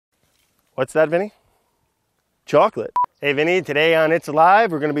What's that, Vinny? Chocolate. Hey, Vinny, today on It's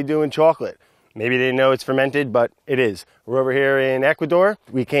Alive, we're going to be doing chocolate. Maybe they didn't know it's fermented, but it is. We're over here in Ecuador.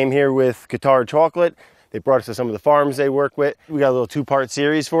 We came here with Guittard Chocolate. They brought us to some of the farms they work with. We got a little two-part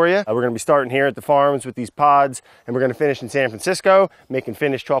series for you. We're going to be starting here at the farms with these pods, and we're going to finish in San Francisco, making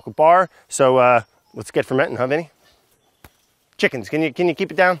finished chocolate bar. So let's get fermenting, huh, Vinny? Chickens, can you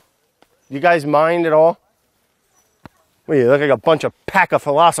keep it down? You guys mind at all? What do you look like, a pack of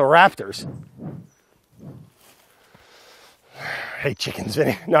velociraptors? I hate chickens,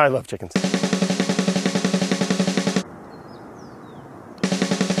 Vinny. No, I love chickens.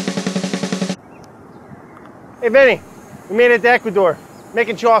 Hey, Vinny, we made it to Ecuador,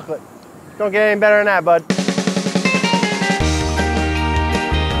 making chocolate. Don't get any better than that, bud.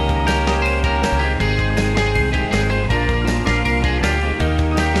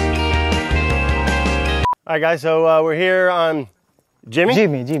 All right, guys, so we're here on Jimmy.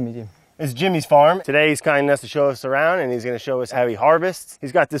 It's Jimmy's farm. Today he's kind enough to show us around, and he's gonna show us how he harvests.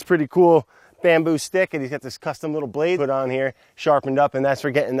 He's got this pretty cool bamboo stick, and he's got this custom little blade put on here, sharpened up, and that's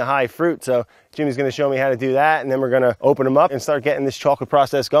for getting the high fruit. So Jimmy's gonna show me how to do that, and then we're gonna open them up and start getting this chocolate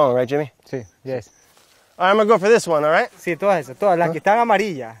process going, right, Jimmy? Sí, yes. All right, I'm gonna go for this one, all right? Sí, todas esas, todas las que están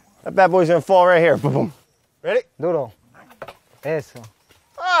amarillas. That bad boy's gonna fall right here. Boom, boom. Ready? Duro. Eso.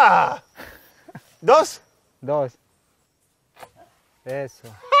 Ah! Dos? Dos. Eso.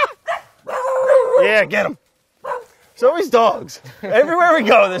 Yeah, get them. There's always dogs. Everywhere we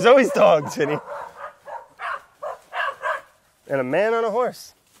go, there's always dogs, Vinny. And a man on a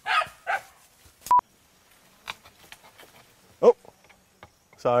horse. Oh,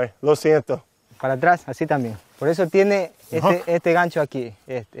 sorry, lo siento. Para atrás, así también. Por eso tiene este gancho aquí,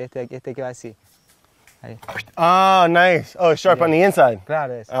 este que va así. Ahí. Ah, nice. Oh, it's sharp Yeah. on the inside.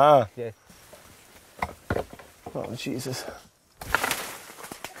 Claro, eso. Ah. Yes. Oh, Jesus.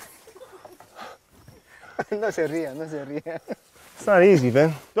 No se ría, no se ría. It's not easy,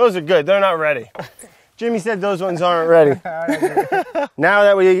 Vin. Those are good. They're not ready. Jimmy said those ones aren't ready. Now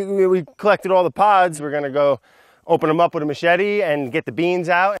that we collected all the pods, we're going to go open them up with a machete and get the beans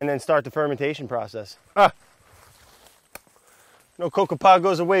out and then start the fermentation process. Ah. No cocoa pod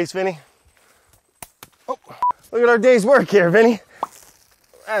goes to waste, Vinny. Oh, look at our day's work here, Vinny.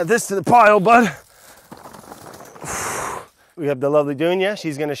 Add this to the pile, bud. We have the lovely Dunya.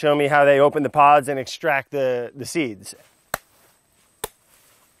 She's going to show me how they open the pods and extract the seeds.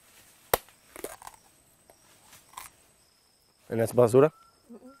 And that's basura?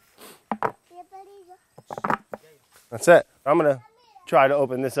 That's it. I'm going to try to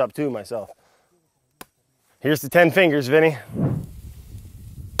open this up too myself. Here's the 10 fingers, Vinny.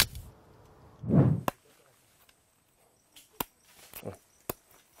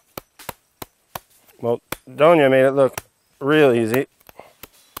 Well, Dunya made it look real easy.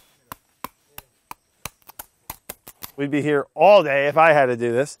 We'd be here all day if I had to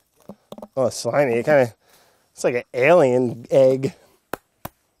do this. Oh, it's slimy. It's like an alien egg.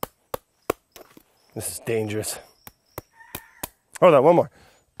 This is dangerous. Hold on, one more.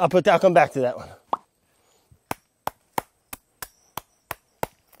 I'll come back to that one.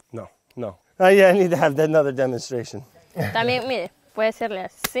 No. Oh yeah, I need to have another demonstration. También, mire, puede serle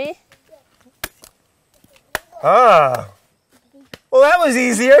así. Ah. Well, that was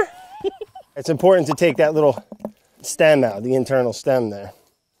easier. It's important to take that little stem out, the internal stem there.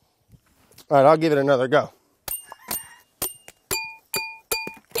 All right, I'll give it another go.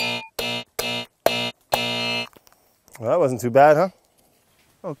 Well, that wasn't too bad, huh?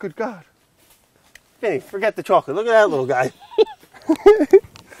 Oh, good God. Vinny, forget the chocolate. Look at that little guy.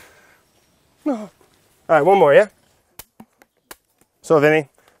 No. All right, one more, yeah? So, Vinny,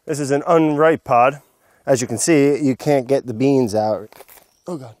 this is an unripe pod. As you can see, you can't get the beans out.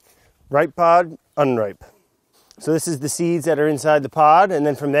 Oh God. Ripe pod, unripe. So this is the seeds that are inside the pod, and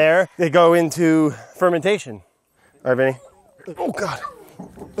then from there, they go into fermentation. All right, Vinny. Oh God.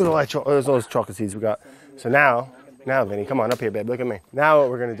 Look at all those chocolate seeds we got. So now, Vinny, come on up here, babe. Look at me. Now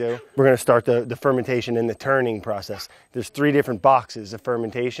what we're gonna do, we're gonna start the fermentation and the turning process. There's 3 different boxes of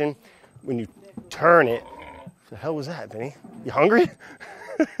fermentation. When you turn it, what the hell was that, Vinny? You hungry?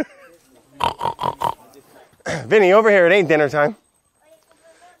 Vinny, over here, it ain't dinner time.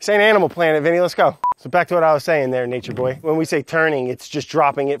 This ain't Animal Planet, Vinny, let's go. So back to what I was saying there, nature boy. When we say turning, it's just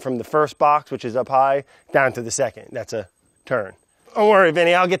dropping it from the first box, which is up high, down to the second. That's a turn. Don't worry,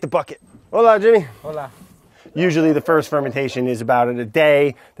 Vinny, I'll get the bucket. Hola, Jimmy. Hola. Usually the first fermentation is about a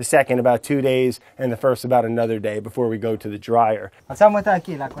day, the second about 2 days, and the first about another day before we go to the dryer. Pasamos esta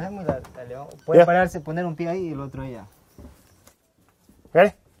aquí, la cogemos y la León. Puede pararse, poner un pie ahí y el otro allá.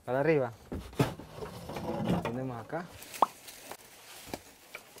 Ready? Para arriba. Ponemos acá.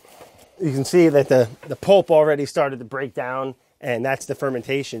 You can see that the pulp already started to break down, and that's the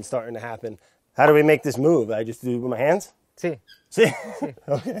fermentation starting to happen. How do we make this move? I just do it with my hands? Sí. See?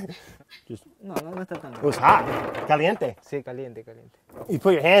 Okay. Just, No está tan. it was hot. Caliente. Sí, caliente, caliente. You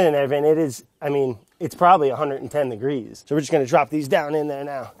put your hand in there, and it is, I mean, it's probably 110 degrees. So we're just going to drop these down in there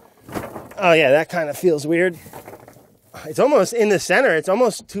now. Oh, yeah, that kind of feels weird. It's almost in the center. It's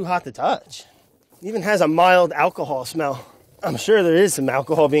almost too hot to touch. It even has a mild alcohol smell. I'm sure there is some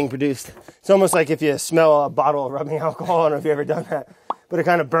alcohol being produced. It's almost like if you smell a bottle of rubbing alcohol. I don't know if you've ever done that. But it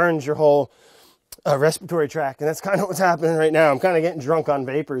kind of burns your whole respiratory tract. And that's kind of what's happening right now. I'm kind of getting drunk on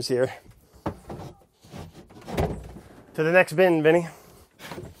vapors here. To the next bin, Vinny.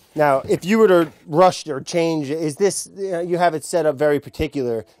 Now, if you were to rush or change, is this, you have it set up very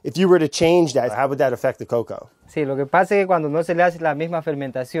particular. If you were to change that, how would that affect the cocoa? Sí, lo que pasa es que cuando no se le hace la misma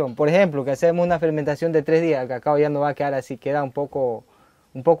fermentación, por ejemplo, que hacemos una fermentación de 3 días, el cacao ya no va a quedar así, queda un poco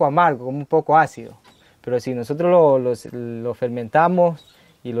amargo, como un poco ácido. Pero si nosotros lo fermentamos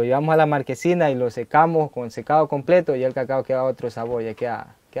y lo llevamos a la marquesina y lo secamos con secado completo, ya el cacao queda otro sabor, ya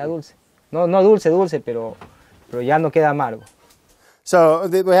queda dulce. No dulce, pero ya no queda amargo. So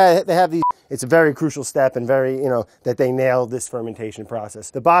they have these, it's a very crucial step and very, that they nailed this fermentation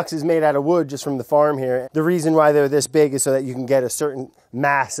process. The box is made out of wood just from the farm here. The reason why they're this big is so that you can get a certain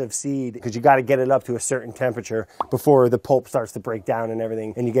mass of seed, because you got to get it up to a certain temperature before the pulp starts to break down and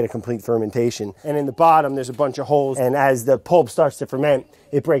everything, and you get a complete fermentation. And in the bottom, there's a bunch of holes, and as the pulp starts to ferment,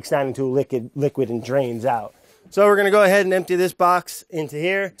 it breaks down into a liquid and drains out. So we're going to go ahead and empty this box into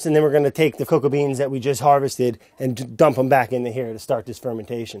here. And then we're going to take the cocoa beans that we just harvested and dump them back into here to start this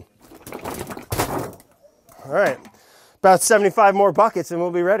fermentation. All right, about 75 more buckets and we'll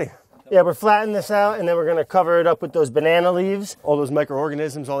be ready. Yeah, we're flattening this out and then we're going to cover it up with those banana leaves. All those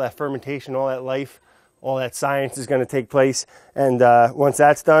microorganisms, all that fermentation, all that life, all that science is going to take place. And once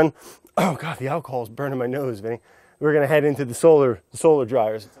that's done, oh God, the alcohol is burning my nose, Vinny. We're going to head into the solar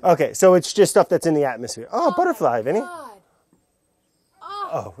dryers. Okay, so it's just stuff that's in the atmosphere. Oh, butterfly, Vinny.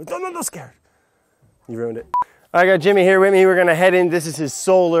 Oh, don't scared. You ruined it. I got Jimmy here with me. We're going to head in. This is his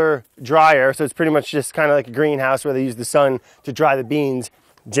solar dryer. So it's pretty much just kind of like a greenhouse where they use the sun to dry the beans.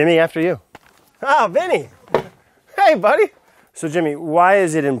 Jimmy, after you. Oh, Vinny. Hey, buddy. So Jimmy, why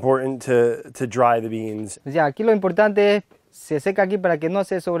is it important to dry the beans? Ya, aquí lo importante es, se seca aquí para que no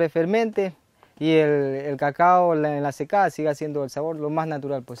se sobrefermente. Y el cacao en la secada siga siendo el sabor lo más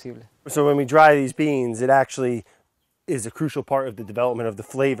natural posible. So when we dry these beans, it actually is a crucial part of the development of the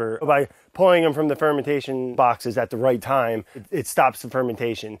flavor. By pulling them from the fermentation boxes at the right time, it stops the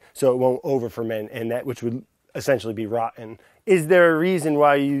fermentation, so it won't over-ferment, and that which would essentially be rotten. Is there a reason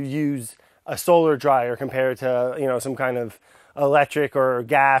why you use a solar dryer compared to, some kind of electric or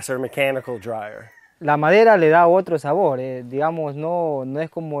gas or mechanical dryer? La madera le da otro sabor, digamos, no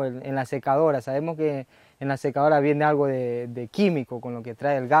es como en la secadora. Sabemos que en la secadora viene algo de químico con lo que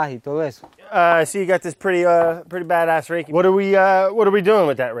trae el gas y todo eso. So you got this pretty badass rake. What are we doing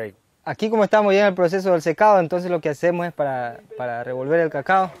with that rake? Aquí como estamos ya en el proceso del secado, entonces lo que hacemos es para revolver el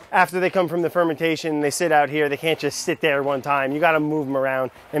cacao. After they come from the fermentation, they sit out here. They can't just sit there one time. You got to move them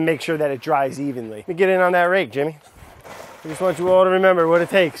around and make sure that it dries evenly. Let me get in on that rake, Jimmy. I just want you all to remember what it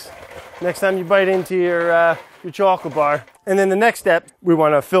takes next time you bite into your chocolate bar. And then the next step, we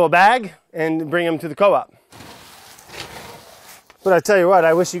want to fill a bag and bring them to the co-op. But I tell you what,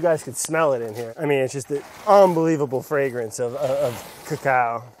 I wish you guys could smell it in here. I mean, it's just an unbelievable fragrance of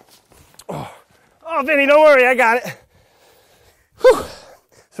cacao. Oh, Vinny, don't worry, I got it. Whew.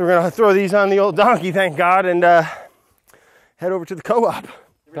 So we're going to throw these on the old donkey, thank God, and head over to the co-op.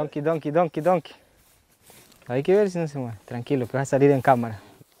 Donkey. Hay que ver si no se mueve. Tranquilo, que va a salir en cámara.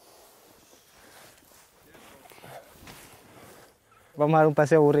 Vamos a dar un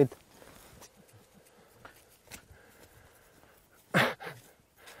paseo burrito.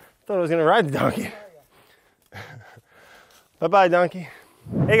 Thought I was gonna ride the donkey. Bye-bye, donkey.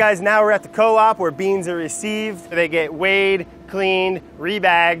 Hey guys, now we're at the co-op where beans are received. They get weighed, cleaned,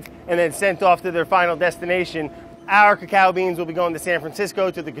 rebagged, and then sent off to their final destination. Our cacao beans will be going to San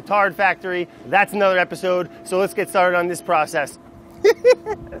Francisco to the Guittard factory. That's another episode, so let's get started on this process.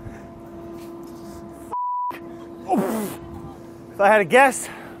 If I had to guess,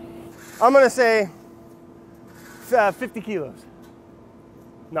 I'm gonna say 50 kilos.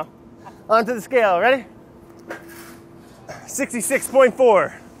 No. Onto the scale, ready?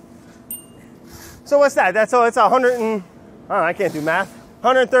 66.4. So what's that? That's 100 and, I can't do math.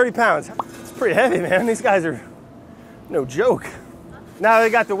 130 pounds. It's pretty heavy, man. These guys are no joke. Now they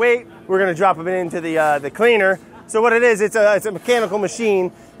got the weight, we're gonna drop them into the cleaner. So what it is, it's a mechanical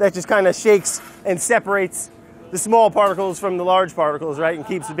machine that just kind of shakes and separates the small particles from the large particles, right, and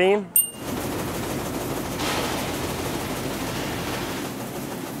keeps the bean.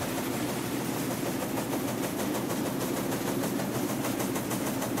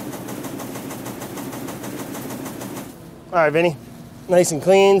 All right, Vinny. Nice and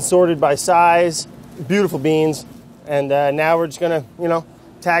clean, sorted by size. Beautiful beans. And now we're just gonna,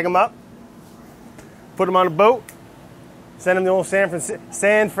 tag them up, put them on a boat, send them to old San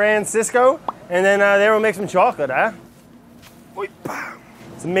Francisco, and then there we'll make some chocolate, huh?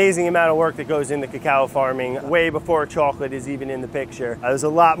 It's an amazing amount of work that goes into cacao farming way before chocolate is even in the picture. There's a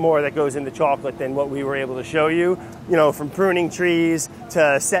lot more that goes into chocolate than what we were able to show you, from pruning trees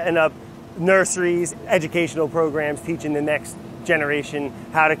to setting up nurseries, educational programs, teaching the next generation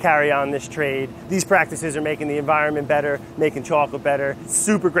how to carry on this trade. These practices are making the environment better, making chocolate better.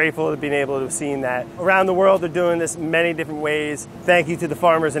 Super grateful to being able to have seen that. Around the world, they're doing this many different ways. Thank you to the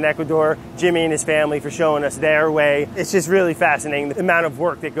farmers in Ecuador, Jimmy and his family, for showing us their way. It's just really fascinating, the amount of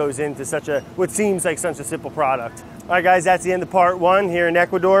work that goes into what seems like such a simple product. All right, guys, that's the end of part 1 here in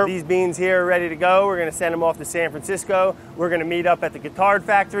Ecuador. These beans here are ready to go. We're gonna send them off to San Francisco. We're gonna meet up at the Guittard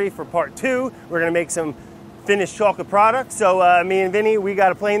factory for part 2. We're gonna make some finished chocolate product. So me and Vinny, we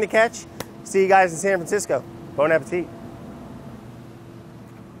got a plane to catch. See you guys in San Francisco. Bon Appétit.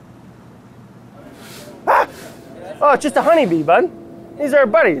 Ah! Oh, it's just a honeybee, bud. These are our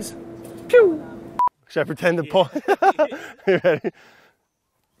buddies. Pew! Should I pretend to pull? You ready?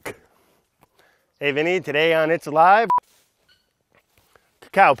 Hey, Vinny, today on It's Alive,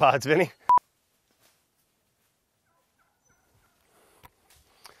 cacao pods, Vinny.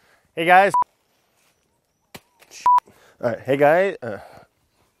 Hey, guys. All right, hey guys, the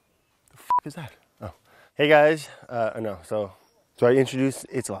f is that? Oh, hey guys, no, so, do I introduce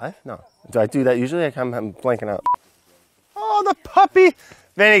It's Alive? No. Do I do that usually? I'm blanking out. Oh, the puppy!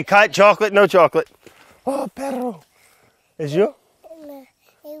 Vinny, cut, chocolate, no chocolate. Oh, perro. ¿Es yo? No,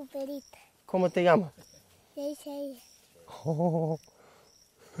 es perita. ¿Cómo te llamas? Ella. Oh,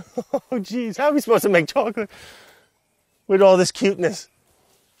 oh, geez, how are we supposed to make chocolate with all this cuteness?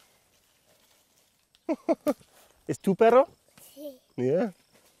 ¿Es tu perro? Sí. Yeah.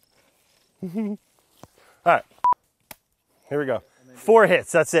 All right. Here we go. 4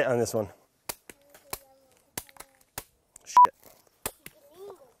 hits. That's it on this one. Shit.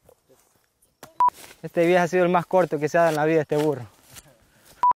 Este viaje ha sido el más corto que se ha dado en la vida de este burro.